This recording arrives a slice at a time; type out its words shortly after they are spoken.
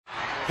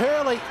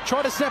Hurley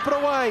tried to snap it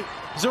away.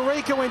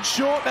 Zarika went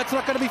short. That's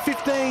not going to be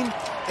 15.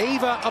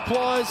 Eva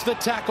applies the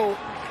tackle.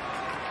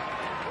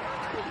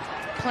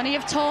 Plenty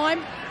of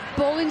time.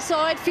 Ball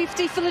inside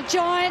 50 for the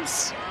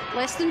Giants.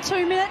 Less than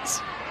 2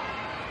 minutes.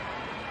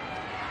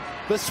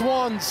 The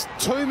Swans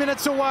 2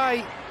 minutes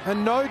away,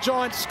 and no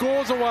Giant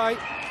scores away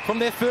from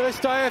their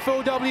first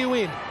AFLW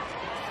win.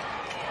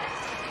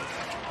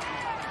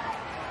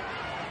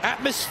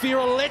 Atmosphere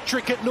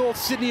electric at North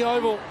Sydney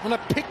Oval on a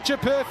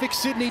picture-perfect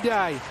Sydney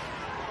day.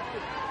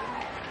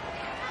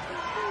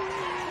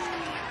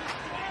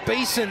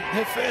 Beeson,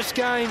 her first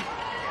game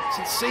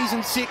since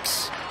season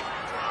 6,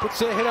 puts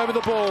her head over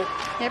the ball.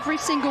 Every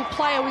single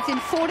player within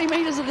 40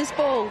 metres of this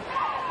ball.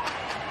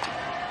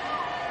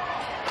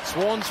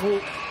 Swans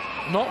will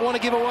not want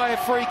to give away a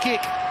free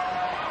kick.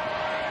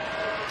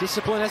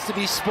 Discipline has to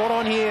be spot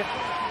on here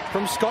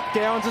from Scott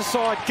Gowans'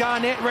 side.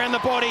 Garnett round the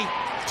body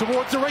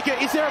towards Zarika.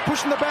 Is there a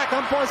push in the back?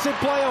 Umpire said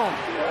play on.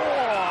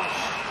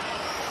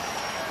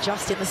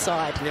 Just in the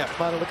side. Yeah,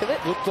 by the look of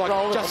it. Looked like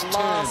Roll just at the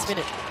last turned.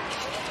 minute.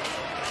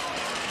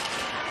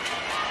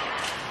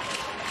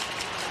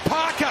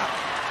 Parker,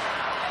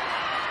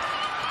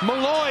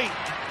 Malloy,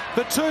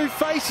 the two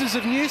faces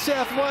of New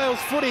South Wales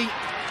footy,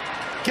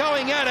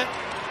 going at it.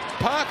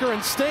 Parker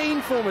and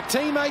Steen, former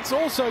teammates,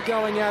 also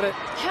going at it.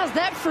 How's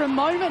that for a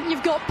moment?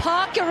 You've got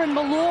Parker and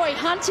Malloy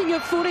hunting a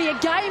footy, a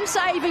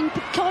game-saving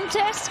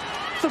contest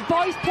for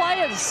both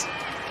players.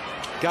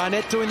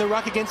 Garnett doing the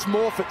ruck against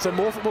Morfitt, so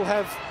Morfitt will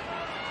have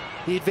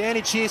the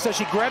advantage here, so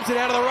she grabs it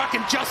out of the ruck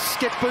and just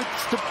gets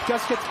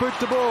boots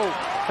the ball.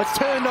 It's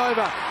turned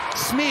over.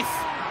 Smith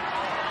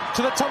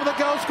to the top of the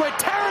goal square.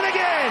 Tarrant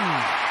again!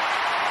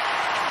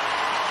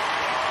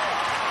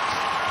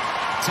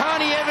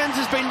 Tani Evans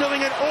has been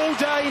doing it all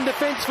day in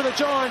defence for the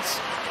Giants,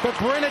 but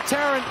Brenna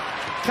Tarrant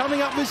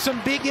coming up with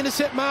some big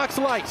intercept marks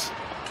late.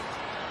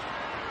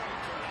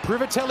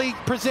 Privatelli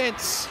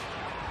presents.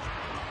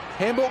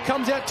 Handball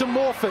comes out to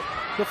Morfitt,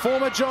 the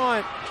former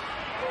Giant.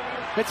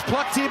 It's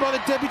plucked here by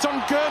the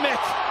debutant Gurmek.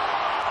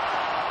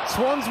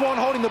 Swans one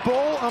holding the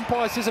ball.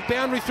 Umpire says a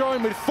boundary throw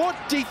in with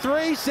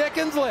 43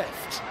 seconds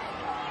left.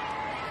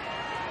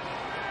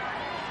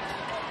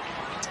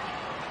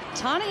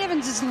 Tani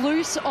Evans is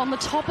loose on the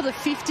top of the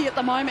 50 at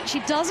the moment.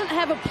 She doesn't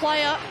have a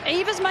player.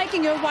 Eva's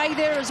making her way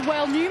there as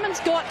well. Newman's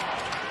got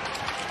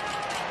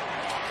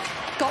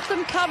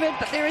them covered,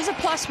 but there is a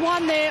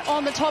 +1 there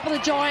on the top of the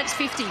Giants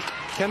 50.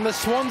 Can the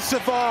Swans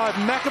survive?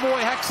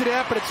 McAvoy hacks it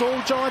out, but it's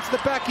all Giants at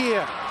the back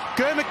here.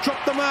 Gurmek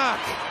dropped the mark.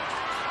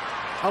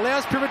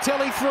 Allows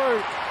Privatelli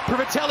through.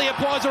 Privatelli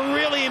applies a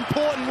really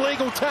important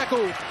legal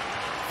tackle.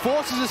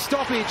 Forces a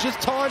stoppage as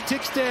time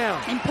ticks down.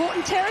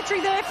 Important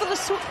territory there for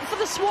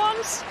the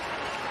Swans.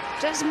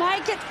 Just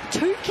make it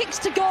 2 kicks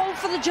to goal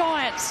for the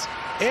Giants.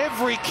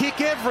 Every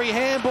kick, every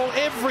handball,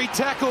 every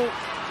tackle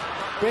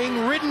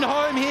being ridden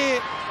home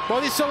here by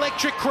this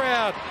electric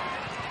crowd.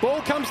 Ball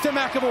comes to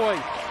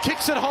McAvoy.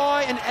 Kicks it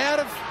high and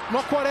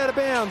not quite out of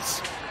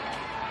bounds.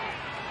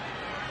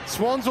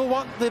 Swans will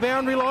want the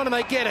boundary line and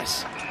they get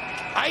it.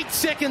 8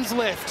 seconds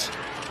left.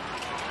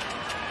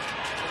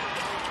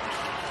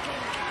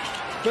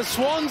 The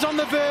Swans on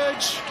the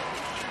verge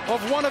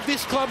of one of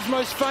this club's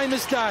most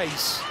famous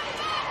days.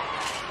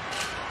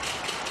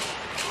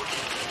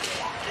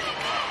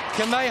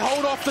 Can they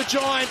hold off the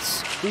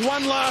Giants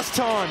one last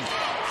time?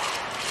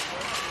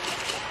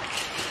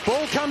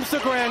 Ball comes to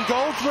ground.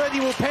 Goldsworthy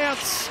will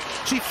pounce.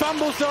 She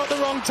fumbles though at the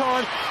wrong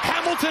time.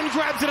 Hamilton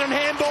grabs it and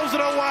handballs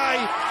it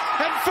away.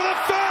 And for the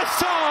first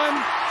time,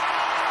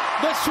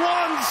 the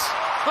Swans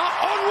are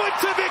onward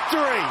to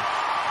victory.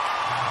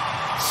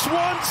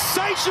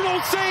 Swansational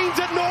scenes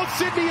at North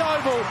Sydney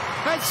Oval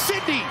as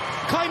Sydney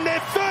claim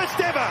their first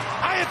ever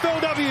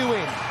AFLW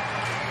win.